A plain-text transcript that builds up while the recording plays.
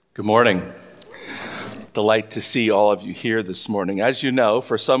Good morning. Delight to see all of you here this morning. As you know,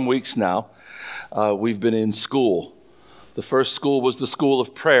 for some weeks now, we've been in school. The first school was the school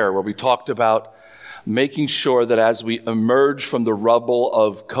of prayer, where we talked about making sure that as we emerge from the rubble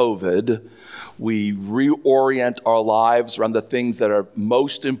of COVID, we reorient our lives around the things that are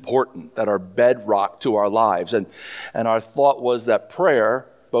most important, that are bedrock to our lives. And our thought was that prayer,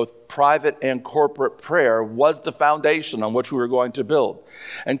 both private and corporate prayer, was the foundation on which we were going to build.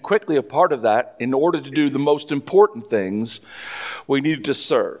 And quickly, a part of that, in order to do the most important things, we needed to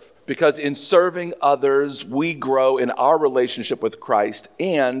serve. Because in serving others, we grow in our relationship with Christ,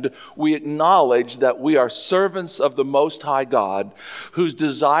 and we acknowledge that we are servants of the Most High God, whose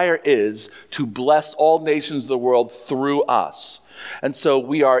desire is to bless all nations of the world through us. And so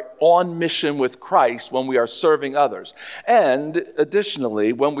we are on mission with Christ when we are serving others. And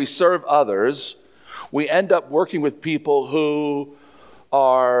additionally, when we serve others, we end up working with people who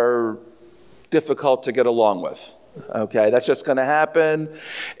are difficult to get along with. Okay, that's just going to happen.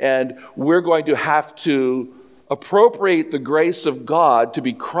 And we're going to have to appropriate the grace of God to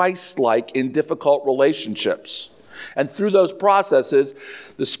be Christ-like in difficult relationships. And through those processes,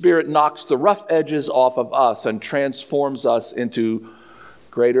 the Spirit knocks the rough edges off of us and transforms us into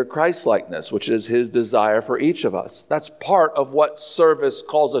greater Christ-likeness, which is His desire for each of us. That's part of what service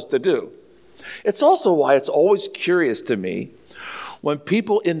calls us to do. It's also why it's always curious to me when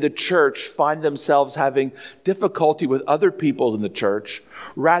people in the church find themselves having difficulty with other people in the church,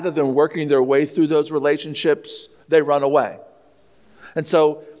 rather than working their way through those relationships, they run away. And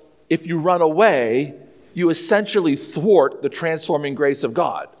so if you run away, you essentially thwart the transforming grace of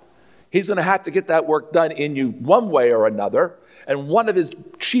God. He's going to have to get that work done in you one way or another. And one of His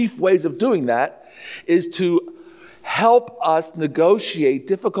chief ways of doing that is to help us negotiate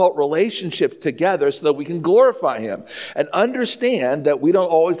difficult relationships together so that we can glorify Him and understand that we don't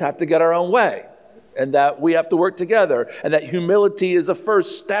always have to get our own way and that we have to work together and that humility is the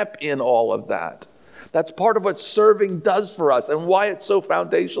first step in all of that. That's part of what serving does for us and why it's so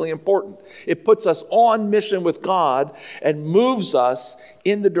foundationally important. It puts us on mission with God and moves us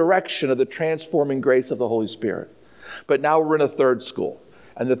in the direction of the transforming grace of the Holy Spirit. But now we're in a third school,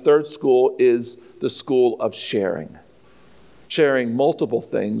 and the third school is the school of sharing. Sharing multiple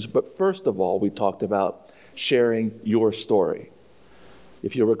things, but first of all, we talked about sharing your story.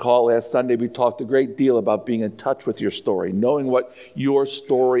 If you recall, last Sunday we talked a great deal about being in touch with your story, knowing what your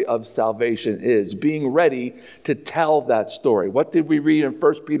story of salvation is, being ready to tell that story. What did we read in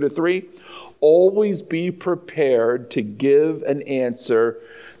 1 Peter 3? Always be prepared to give an answer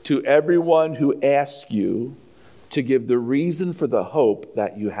to everyone who asks you to give the reason for the hope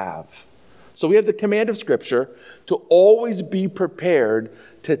that you have. So we have the command of Scripture to always be prepared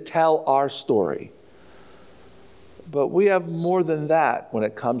to tell our story. But we have more than that when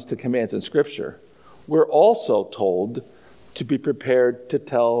it comes to commands in Scripture. We're also told to be prepared to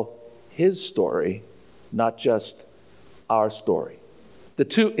tell His story, not just our story. The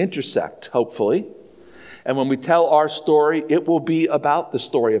two intersect, hopefully. And when we tell our story, it will be about the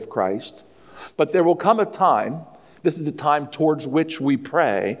story of Christ. But there will come a time, this is the time towards which we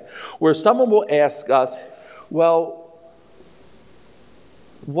pray, where someone will ask us, well,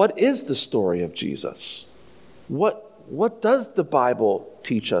 what is the story of Jesus? What does the Bible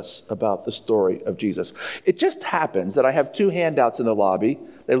teach us about the story of Jesus? It just happens that I have two handouts in the lobby.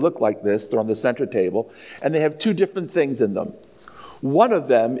 They look like this. They're on the center table. And they have two different things in them. One of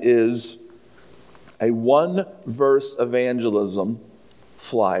them is a one-verse evangelism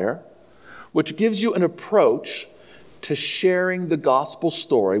flyer, which gives you an approach to sharing the gospel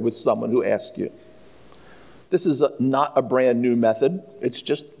story with someone who asks you. This is not a brand new method. It's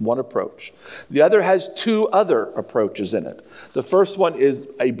just one approach. The other has two other approaches in it. The first one is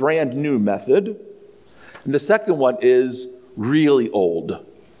a brand new method, and the second one is really old.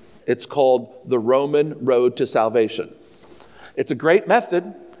 It's called the Roman Road to Salvation. It's a great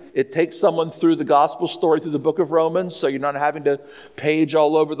method. It takes someone through the gospel story through the book of Romans, so you're not having to page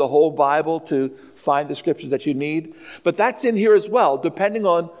all over the whole Bible to find the scriptures that you need. But that's in here as well, depending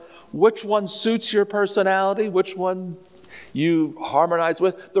on which one suits your personality, which one you harmonize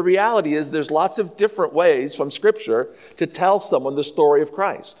with. The reality is there's lots of different ways from Scripture to tell someone the story of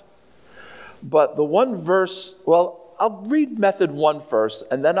Christ. But the one verse, well, I'll read method one first,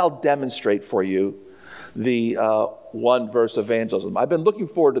 and then I'll demonstrate for you the one verse evangelism. I've been looking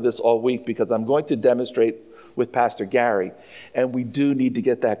forward to this all week because I'm going to demonstrate with Pastor Gary, and we do need to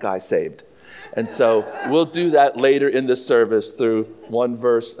get that guy saved. And so we'll do that later in the service through one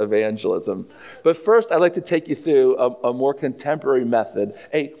verse evangelism. But first, I'd like to take you through a more contemporary method,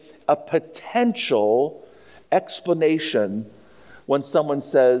 a potential explanation when someone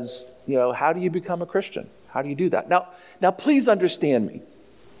says, how do you become a Christian? How do you do that? Now, please understand me.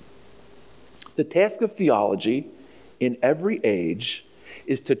 The task of theology in every age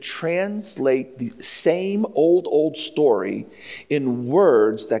is to translate the same old story in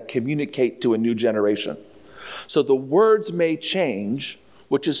words that communicate to a new generation. So the words may change,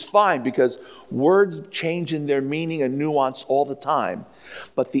 which is fine because words change in their meaning and nuance all the time.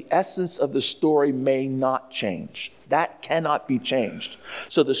 But the essence of the story may not change. That cannot be changed.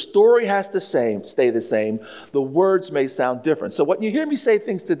 So the story has to stay the same. The words may sound different. So when you hear me say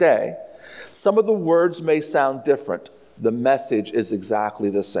things today, some of the words may sound different. The message is exactly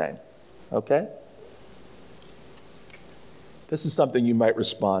the same. Okay? This is something you might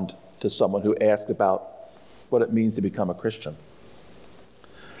respond to someone who asked about what it means to become a Christian.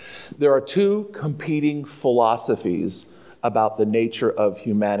 There are two competing philosophies about the nature of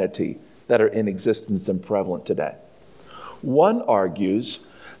humanity that are in existence and prevalent today. One argues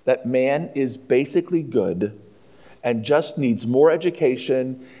that man is basically good and just needs more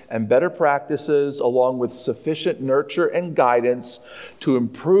education and better practices along with sufficient nurture and guidance to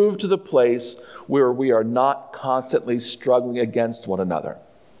improve to the place where we are not constantly struggling against one another.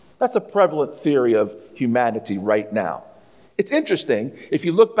 That's a prevalent theory of humanity right now. It's interesting, if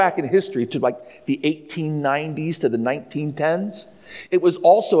you look back in history to like the 1890s to the 1910s, it was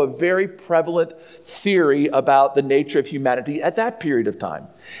also a very prevalent theory about the nature of humanity at that period of time.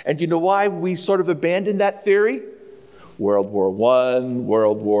 And you know why we sort of abandoned that theory? World War I,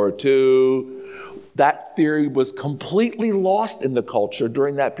 World War II. That theory was completely lost in the culture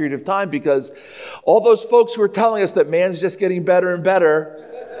during that period of time because all those folks who were telling us that man's just getting better and better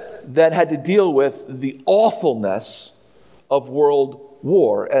then had to deal with the awfulness of world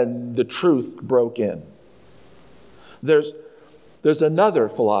war, and the truth broke in. There's another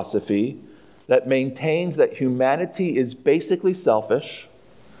philosophy that maintains that humanity is basically selfish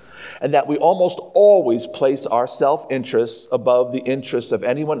and that we almost always place our self-interests above the interests of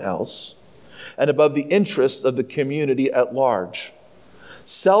anyone else and above the interests of the community at large.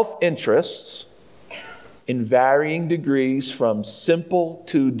 Self-interests, in varying degrees from simple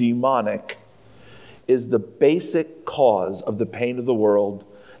to demonic, is the basic cause of the pain of the world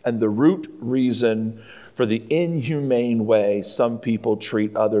and the root reason for the inhumane way some people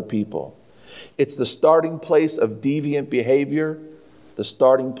treat other people. It's the starting place of deviant behavior, the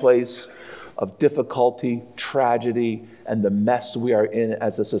starting place of difficulty, tragedy, and the mess we are in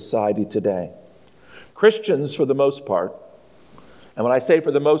as a society today. Christians, for the most part, and when I say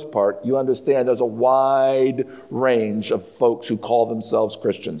for the most part, you understand there's a wide range of folks who call themselves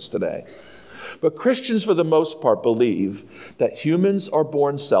Christians today. But Christians, for the most part, believe that humans are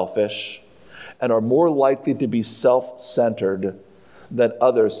born selfish and are more likely to be self-centered than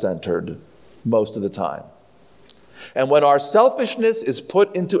other-centered most of the time. And when our selfishness is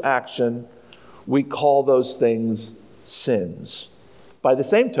put into action, we call those things sins. By the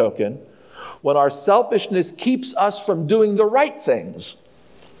same token, when our selfishness keeps us from doing the right things,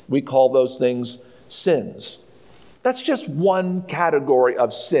 we call those things sins. That's just one category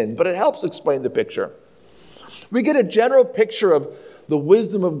of sin, but it helps explain the picture. We get a general picture of the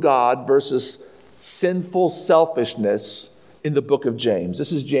wisdom of God versus sinful selfishness in the book of James.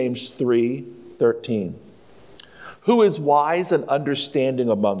 This is James 3:13. Who is wise and understanding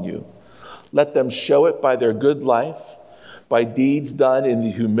among you? Let them show it by their good life, by deeds done in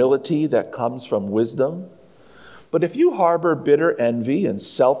the humility that comes from wisdom. But if you harbor bitter envy and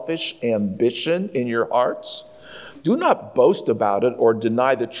selfish ambition in your hearts, do not boast about it or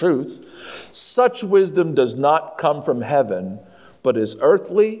deny the truth. Such wisdom does not come from heaven, but is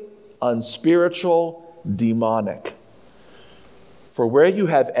earthly, unspiritual, demonic. For where you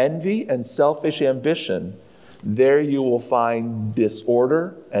have envy and selfish ambition, there you will find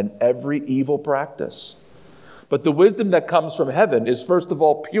disorder and every evil practice. But the wisdom that comes from heaven is first of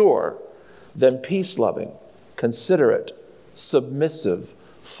all pure, then peace-loving, considerate, submissive,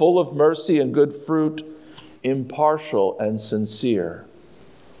 full of mercy and good fruit, impartial and sincere.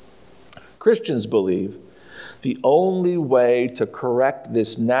 Christians believe the only way to correct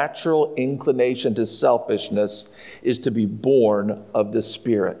this natural inclination to selfishness is to be born of the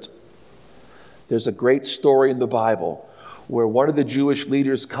Spirit. There's a great story in the Bible where one of the Jewish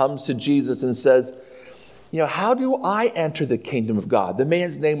leaders comes to Jesus and says, how do I enter the kingdom of God? The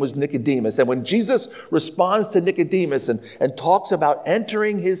man's name was Nicodemus. And when Jesus responds to Nicodemus and talks about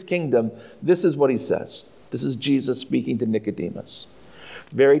entering his kingdom, this is what he says. This is Jesus speaking to Nicodemus.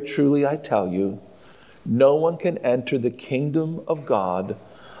 Very truly, I tell you, no one can enter the kingdom of God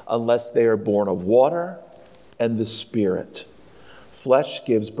unless they are born of water and the Spirit. Flesh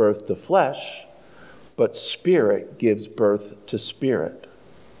gives birth to flesh, but spirit gives birth to spirit.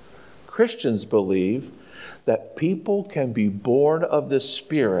 Christians believe that people can be born of the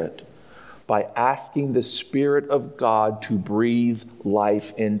Spirit by asking the Spirit of God to breathe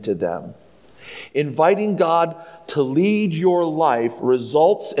life into them. Inviting God to lead your life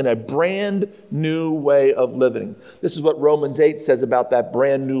results in a brand new way of living. This is what Romans 8 says about that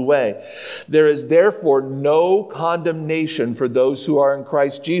brand new way. There is therefore no condemnation for those who are in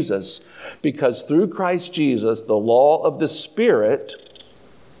Christ Jesus, because through Christ Jesus, the law of the Spirit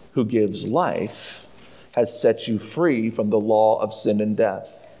who gives life has set you free from the law of sin and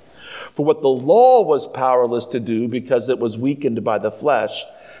death. For what the law was powerless to do because it was weakened by the flesh,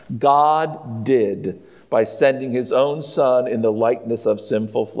 God did by sending his own Son in the likeness of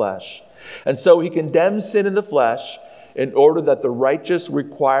sinful flesh. And so he condemned sin in the flesh in order that the righteous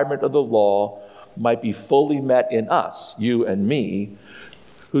requirement of the law might be fully met in us, you and me,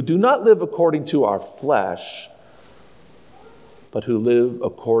 who do not live according to our flesh, but who live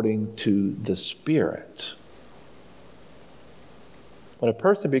according to the Spirit. When a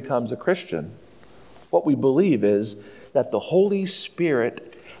person becomes a Christian, what we believe is that the Holy Spirit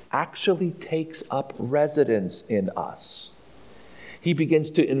actually takes up residence in us. He begins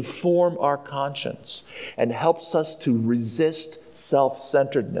to inform our conscience and helps us to resist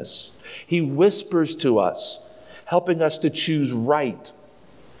self-centeredness. He whispers to us, helping us to choose right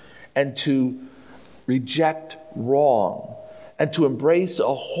and to reject wrong and to embrace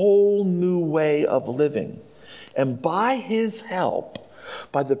a whole new way of living. And by his help,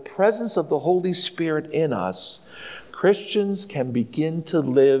 by the presence of the Holy Spirit in us, Christians can begin to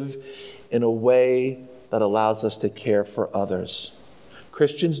live in a way that allows us to care for others.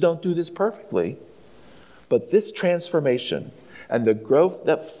 Christians don't do this perfectly, but this transformation and the growth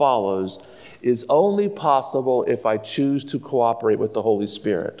that follows is only possible if I choose to cooperate with the Holy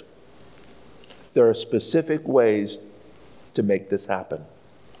Spirit. There are specific ways to make this happen.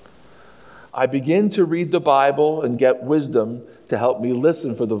 I begin to read the Bible and get wisdom to help me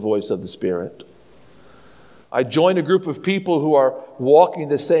listen for the voice of the Spirit. I join a group of people who are walking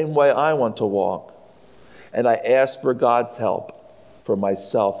the same way I want to walk, and I ask for God's help for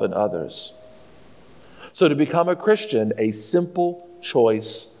myself and others. So to become a Christian, a simple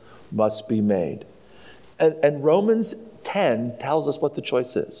choice must be made. And Romans 10 tells us what the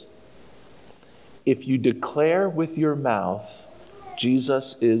choice is. If you declare with your mouth,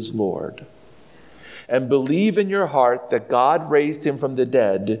 Jesus is Lord, and believe in your heart that God raised him from the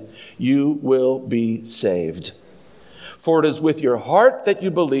dead, you will be saved. For it is with your heart that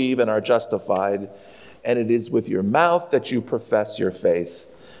you believe and are justified, and it is with your mouth that you profess your faith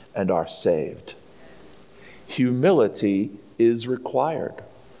and are saved. Humility is required.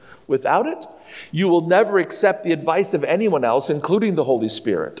 Without it, you will never accept the advice of anyone else, including the Holy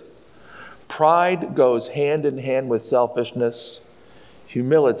Spirit. Pride goes hand in hand with selfishness,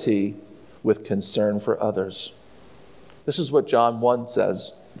 humility with concern for others. This is what John 1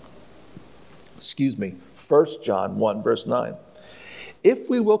 says. 1 John 1, verse 9. If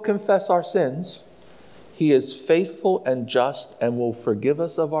we will confess our sins, he is faithful and just and will forgive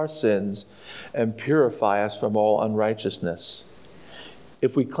us of our sins and purify us from all unrighteousness.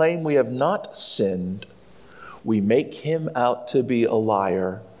 If we claim we have not sinned, we make him out to be a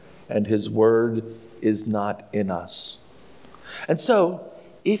liar, and his word is not in us. And so,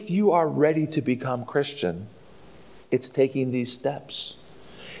 if you are ready to become Christian, it's taking these steps.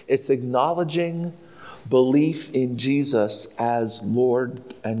 It's acknowledging belief in Jesus as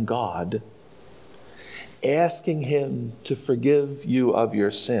Lord and God, asking him to forgive you of your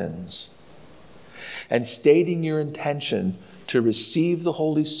sins, and stating your intention to receive the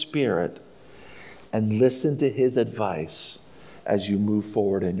Holy Spirit and listen to his advice as you move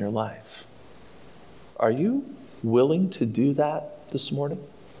forward in your life. Are you willing to do that this morning?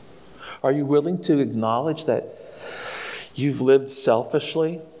 Are you willing to acknowledge that you've lived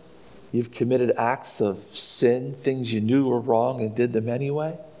selfishly? You've committed acts of sin, things you knew were wrong and did them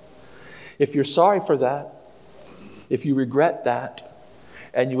anyway? If you're sorry for that, if you regret that,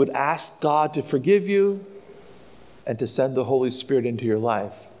 and you would ask God to forgive you and to send the Holy Spirit into your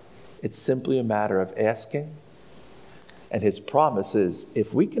life, it's simply a matter of asking. And his promise is,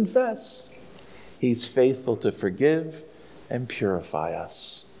 if we confess, he's faithful to forgive and purify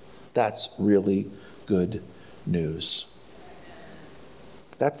us. That's really good news.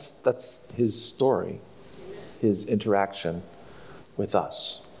 That's his story, his interaction with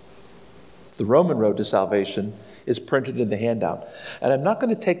us. The Roman road to salvation is printed in the handout. And I'm not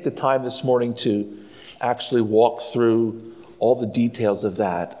going to take the time this morning to actually walk through all the details of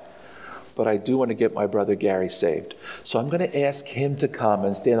that. but I do want to get my brother Gary saved. So I'm going to ask him to come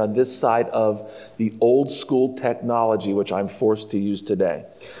and stand on this side of the old school technology, which I'm forced to use today.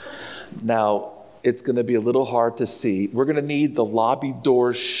 Now, it's going to be a little hard to see. We're going to need the lobby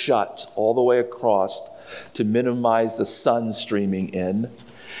doors shut all the way across to minimize the sun streaming in.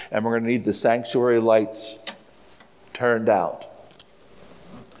 And we're going to need the sanctuary lights turned out.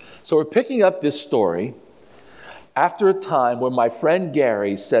 So we're picking up this story after a time when my friend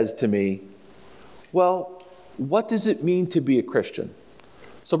Gary says to me, well, what does it mean to be a Christian?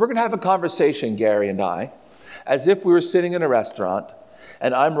 So we're going to have a conversation, Gary and I, as if we were sitting in a restaurant,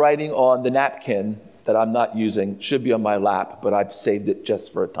 and I'm writing on the napkin that I'm not using, should be on my lap, but I've saved it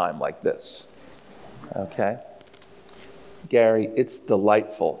just for a time like this. Okay? Gary, it's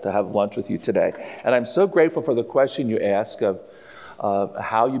delightful to have lunch with you today. And I'm so grateful for the question you ask of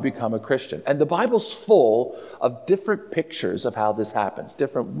how you become a Christian. And the Bible's full of different pictures of how this happens.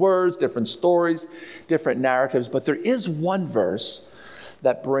 Different words, different stories, different narratives. But there is one verse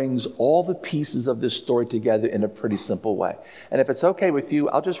that brings all the pieces of this story together in a pretty simple way. And if it's okay with you,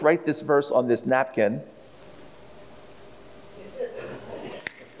 I'll just write this verse on this napkin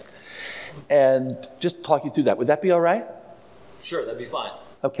and just talk you through that. Would that be all right? Sure, that'd be fine.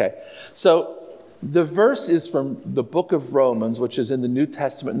 Okay. So the verse is from the book of Romans, which is in the New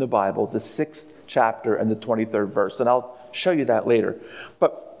Testament in the Bible, the 6th chapter and the 23rd verse. And I'll show you that later.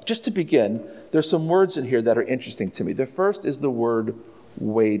 But just to begin, there's some words in here that are interesting to me. The first is the word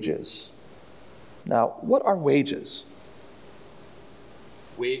wages. Now, what are wages?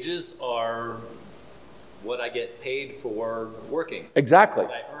 Wages are what I get paid for working. Exactly.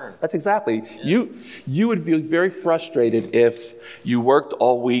 What I earn. That's exactly. Yeah. You would be very frustrated if you worked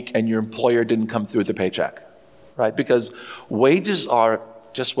all week and your employer didn't come through with a paycheck, right? Because wages are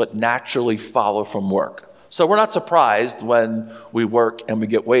just what naturally follow from work. So we're not surprised when we work and we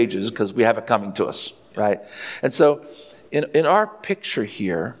get wages because we have it coming to us, right? And so in our picture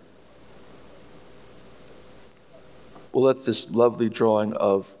here, we'll let this lovely drawing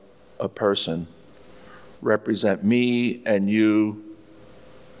of a person represent me and you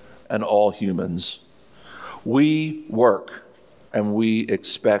and all humans. We work and we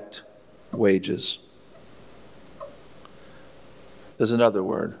expect wages. There's another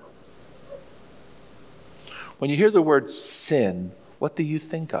word. When you hear the word sin, what do you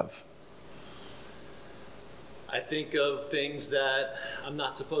think of? I think of things that I'm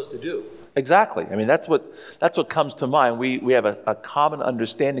not supposed to do. Exactly. I mean, that's what comes to mind. We have a common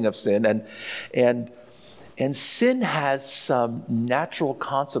understanding of sin, and sin has some natural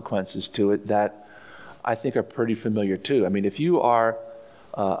consequences to it that I think are pretty familiar too. I mean, if you are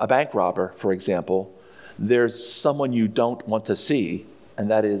a bank robber, for example, there's someone you don't want to see, and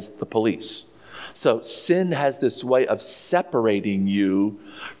that is the police. So sin has this way of separating you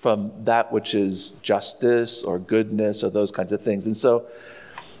from that which is justice or goodness or those kinds of things. And so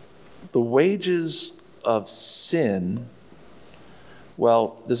the wages of sin,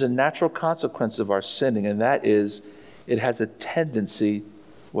 well, there's a natural consequence of our sinning, and that is it has a tendency,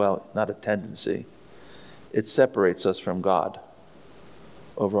 well, not a tendency, it separates us from God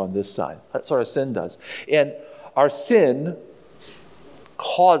over on this side. That's what our sin does. And our sin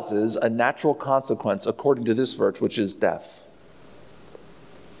causes a natural consequence according to this verse, which is death.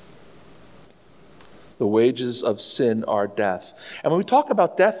 The wages of sin are death. And when we talk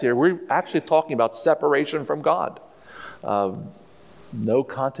about death here, we're actually talking about separation from God. No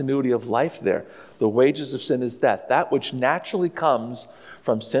continuity of life there. The wages of sin is death. That which naturally comes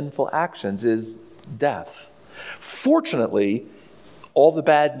from sinful actions is death. Fortunately, all the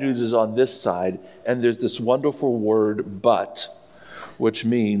bad news is on this side, and there's this wonderful word, but, which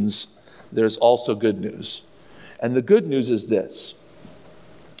means there's also good news. And the good news is this: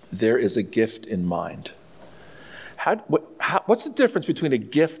 there is a gift in mind. What's the difference between a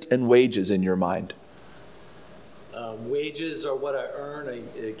gift and wages in your mind? Wages are what I earn.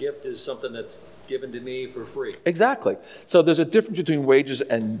 A gift is something that's given to me for free. Exactly. So there's a difference between wages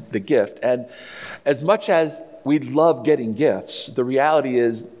and the gift. And as much as we love getting gifts, the reality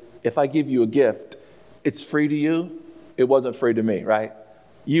is if I give you a gift, it's free to you. It wasn't free to me, right?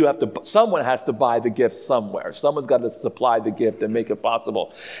 Someone has to buy the gift somewhere. Someone's got to supply the gift and make it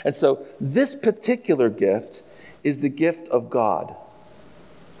possible. And so this particular gift is the gift of God.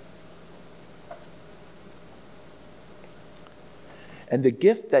 And the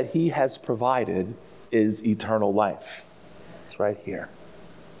gift that he has provided is eternal life. It's right here.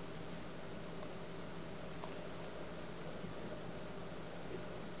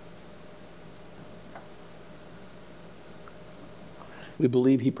 We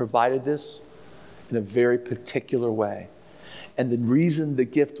believe he provided this in a very particular way. And the reason the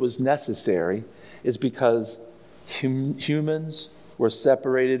gift was necessary is because humans were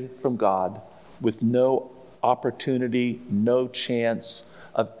separated from God with no opportunity, no chance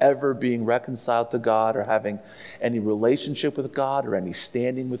of ever being reconciled to God or having any relationship with God or any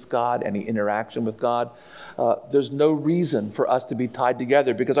standing with God, any interaction with God. There's no reason for us to be tied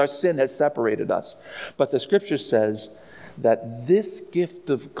together because our sin has separated us. But the scripture says that this gift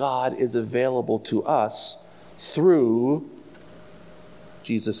of God is available to us through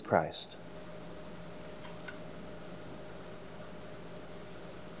Jesus Christ.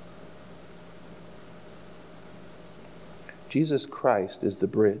 Jesus Christ is the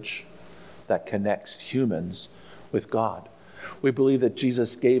bridge that connects humans with God. We believe that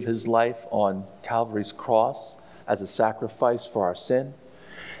Jesus gave his life on Calvary's cross as a sacrifice for our sin,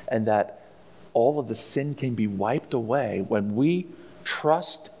 and that all of the sin can be wiped away when we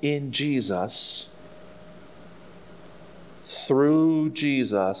trust in Jesus. Through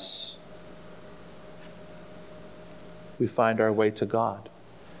Jesus, we find our way to God,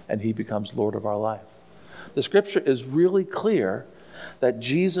 and he becomes Lord of our life. The scripture is really clear that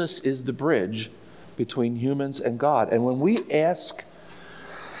Jesus is the bridge between humans and God. And when we ask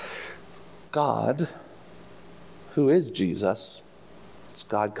God, who is Jesus, it's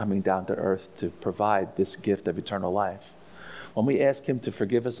God coming down to earth to provide this gift of eternal life. When we ask him to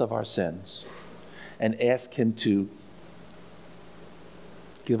forgive us of our sins and ask him to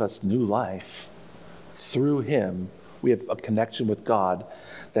give us new life, through him, we have a connection with God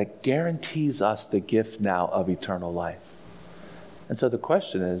that guarantees us the gift now of eternal life. And so the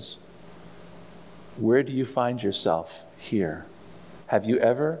question is, where do you find yourself here? Have you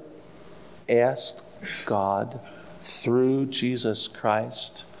ever asked God through Jesus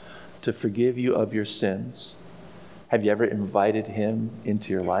Christ to forgive you of your sins? Have you ever invited him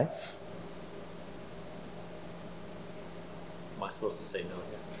into your life? Am I supposed to say no?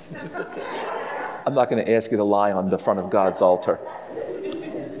 I'm not going to ask you to lie on the front of God's altar.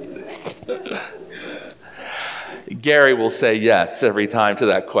 Gary will say yes every time to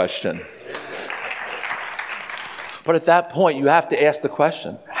that question. But at that point, you have to ask the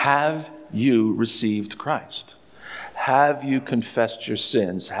question, have you received Christ? Have you confessed your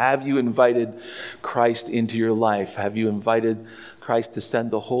sins? Have you invited Christ into your life? Have you invited Christ to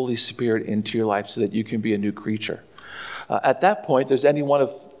send the Holy Spirit into your life so that you can be a new creature? At that point, there's any one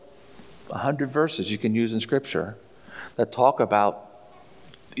of 100 verses you can use in Scripture that talk about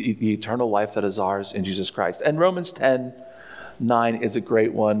the eternal life that is ours in Jesus Christ. And Romans 10:9 is a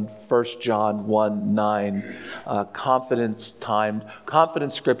great one. 1 John 1:9,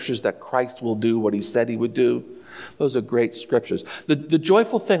 confident scriptures that Christ will do what he said he would do. Those are great scriptures. The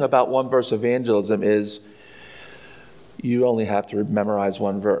joyful thing about one verse evangelism is you only have to memorize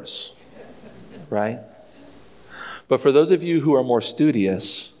one verse, right? But for those of you who are more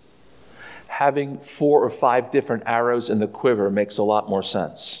studious, having 4 or 5 different arrows in the quiver makes a lot more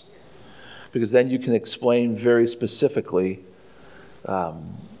sense. Because then you can explain very specifically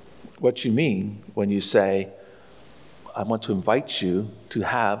what you mean when you say, I want to invite you to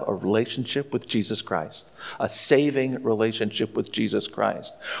have a relationship with Jesus Christ, a saving relationship with Jesus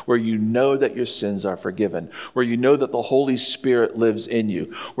Christ, where you know that your sins are forgiven, where you know that the Holy Spirit lives in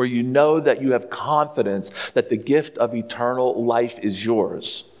you, where you know that you have confidence that the gift of eternal life is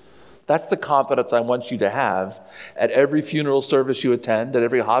yours. That's the confidence I want you to have at every funeral service you attend, at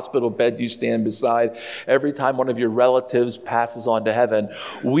every hospital bed you stand beside, every time one of your relatives passes on to heaven.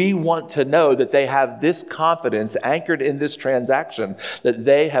 We want to know that they have this confidence anchored in this transaction, that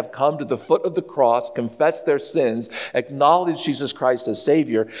they have come to the foot of the cross, confessed their sins, acknowledged Jesus Christ as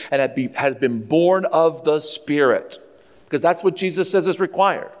Savior, and has been born of the Spirit. Because that's what Jesus says is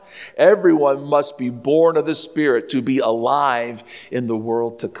required. Everyone must be born of the Spirit to be alive in the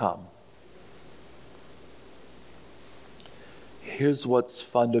world to come. Here's what's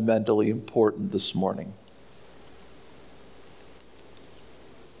fundamentally important this morning.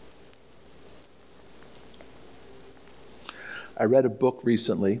 I read a book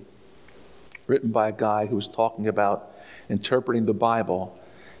recently written by a guy who was talking about interpreting the Bible,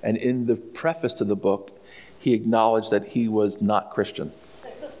 and in the preface to the book, he acknowledged that he was not Christian.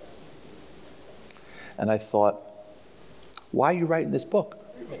 And I thought, why are you writing this book?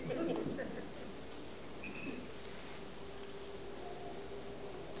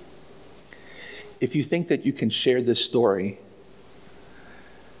 If you think that you can share this story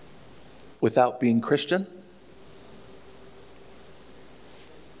without being Christian,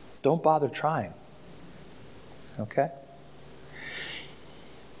 don't bother trying. Okay?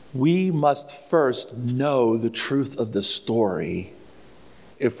 We must first know the truth of the story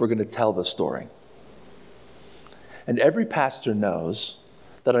if we're going to tell the story. And every pastor knows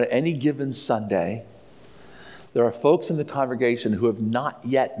that on any given Sunday, there are folks in the congregation who have not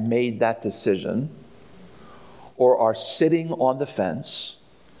yet made that decision or are sitting on the fence,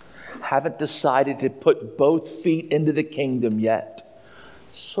 haven't decided to put both feet into the kingdom yet,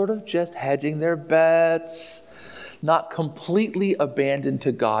 sort of just hedging their bets, not completely abandoned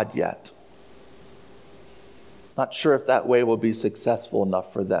to God yet. Not sure if that way will be successful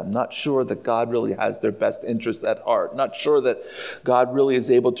enough for them. Not sure that God really has their best interest at heart. Not sure that God really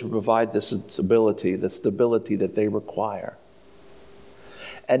is able to provide the stability that they require.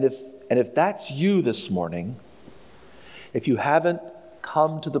 And if that's you this morning, if you haven't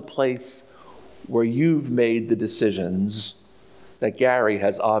come to the place where you've made the decisions that Gary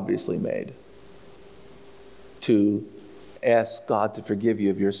has obviously made to ask God to forgive you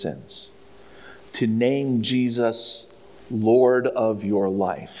of your sins, to name Jesus Lord of your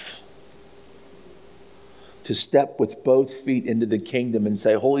life, to step with both feet into the kingdom and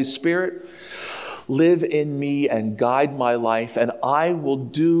say, Holy Spirit, live in me and guide my life, and I will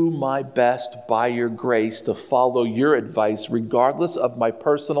do my best by your grace to follow your advice, regardless of my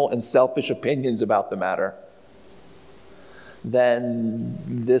personal and selfish opinions about the matter, then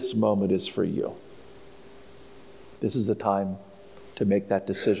this moment is for you. This is the time to make that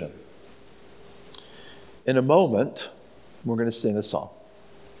decision. In a moment, we're going to sing a song.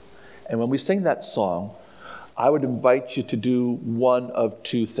 And when we sing that song, I would invite you to do one of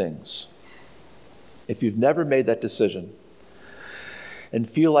two things. If you've never made that decision and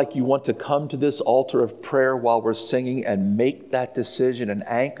feel like you want to come to this altar of prayer while we're singing and make that decision and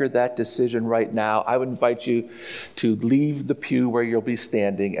anchor that decision right now, I would invite you to leave the pew where you'll be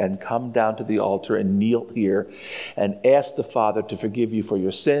standing and come down to the altar and kneel here and ask the Father to forgive you for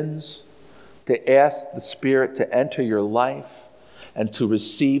your sins, to ask the Spirit to enter your life and to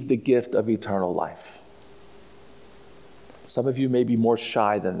receive the gift of eternal life. Some of you may be more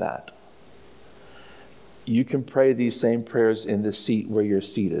shy than that. You can pray these same prayers in the seat where you're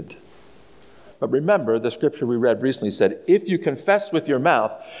seated. But remember, the scripture we read recently said, if you confess with your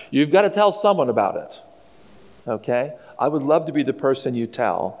mouth, you've got to tell someone about it. Okay? I would love to be the person you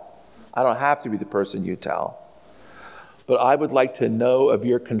tell. I don't have to be the person you tell. But I would like to know of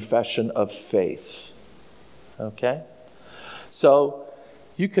your confession of faith. Okay? So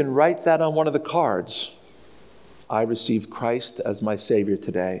you can write that on one of the cards. I received Christ as my Savior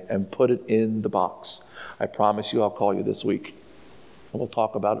today, and put it in the box. I promise you I'll call you this week, and we'll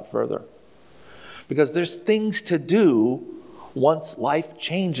talk about it further. Because there's things to do once life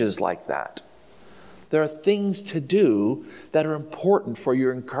changes like that. There are things to do that are important for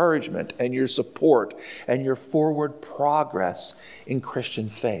your encouragement and your support and your forward progress in Christian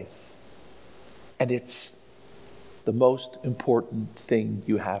faith. And it's the most important thing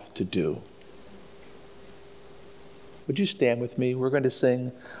you have to do. Would you stand with me? We're going to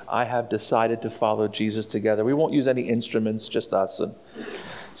sing, I Have Decided to Follow Jesus together. We won't use any instruments, just us. And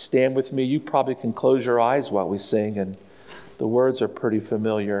stand with me. You probably can close your eyes while we sing, and the words are pretty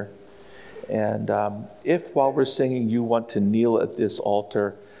familiar. And if while we're singing you want to kneel at this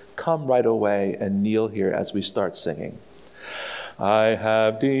altar, come right away and kneel here as we start singing. I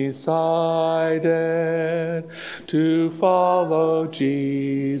have decided to follow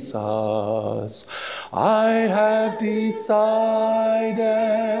Jesus. I have decided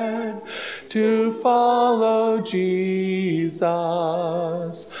to follow Jesus.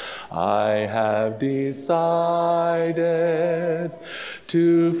 I have decided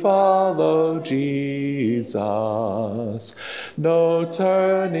to follow Jesus. No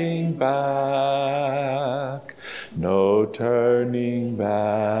turning back. No turning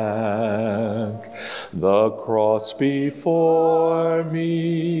back. The cross before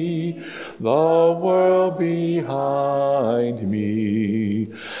me, the world behind me.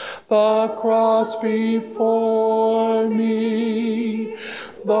 The cross before me,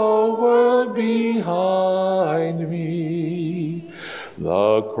 the world behind me.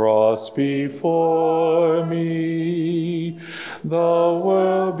 The cross before me, the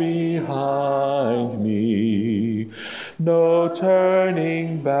world behind me. No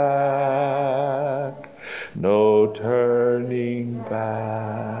turning back, no turning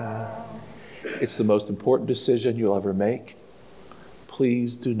back. It's the most important decision you'll ever make.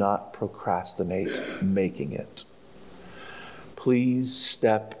 Please do not procrastinate making it. Please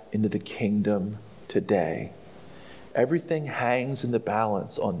step into the kingdom today. Everything hangs in the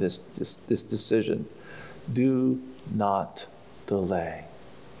balance on this decision. Do not delay.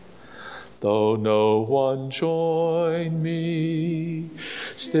 Though no one join me,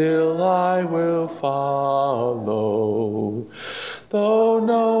 still I will follow. Though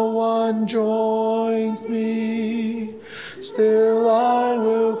no one joins me, still I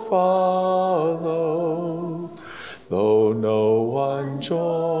will follow. Though no one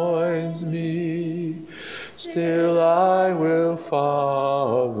joins me, still I will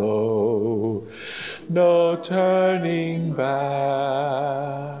follow. No turning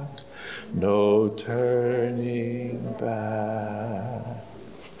back, no turning back.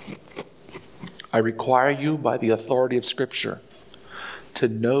 I require you by the authority of Scripture to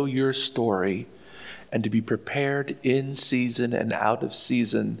know your story and to be prepared in season and out of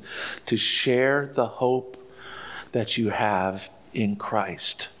season to share the hope that you have in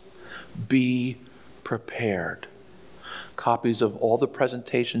Christ. Be prepared. Copies of all the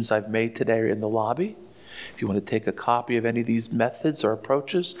presentations I've made today are in the lobby. If you want to take a copy of any of these methods or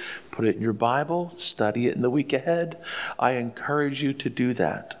approaches, put it in your Bible, study it in the week ahead. I encourage you to do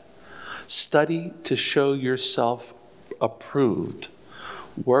that. Study to show yourself approved.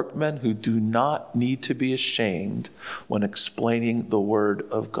 Workmen who do not need to be ashamed when explaining the Word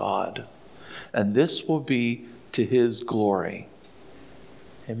of God. And this will be to His glory.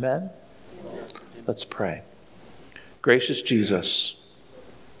 Amen? Let's pray. Gracious Jesus,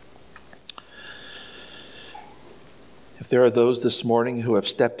 if there are those this morning who have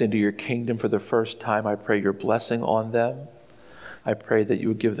stepped into your kingdom for the first time, I pray your blessing on them. I pray that you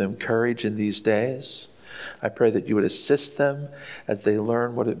would give them courage in these days. I pray that you would assist them as they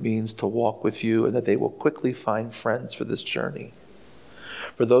learn what it means to walk with you, and that they will quickly find friends for this journey.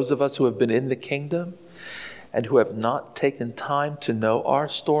 For those of us who have been in the kingdom and who have not taken time to know our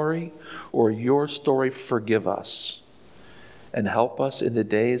story or your story, forgive us and help us in the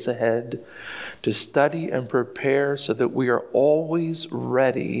days ahead to study and prepare so that we are always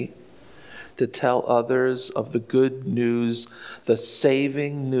ready to tell others of the good news, the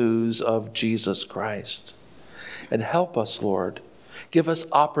saving news of Jesus Christ. And help us, Lord. Give us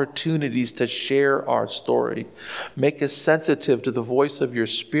opportunities to share our story. Make us sensitive to the voice of your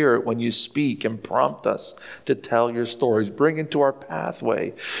Spirit when you speak and prompt us to tell your stories. Bring into our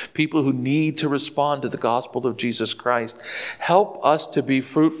pathway people who need to respond to the gospel of Jesus Christ. Help us to be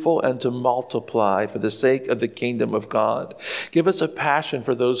fruitful and to multiply for the sake of the kingdom of God. Give us a passion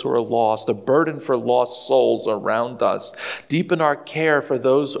for those who are lost, a burden for lost souls around us. Deepen our care for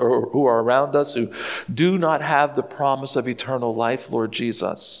those who are around us who do not have the promise of eternal life, Lord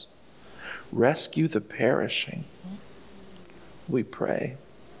Jesus. Rescue the perishing, we pray,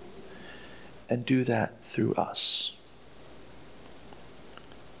 and do that through us.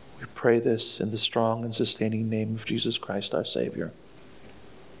 We pray this in the strong and sustaining name of Jesus Christ, our Savior.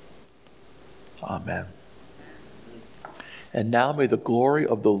 Amen. And now may the glory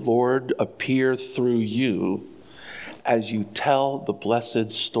of the Lord appear through you as you tell the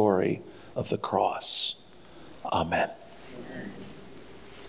blessed story of the cross. Amen.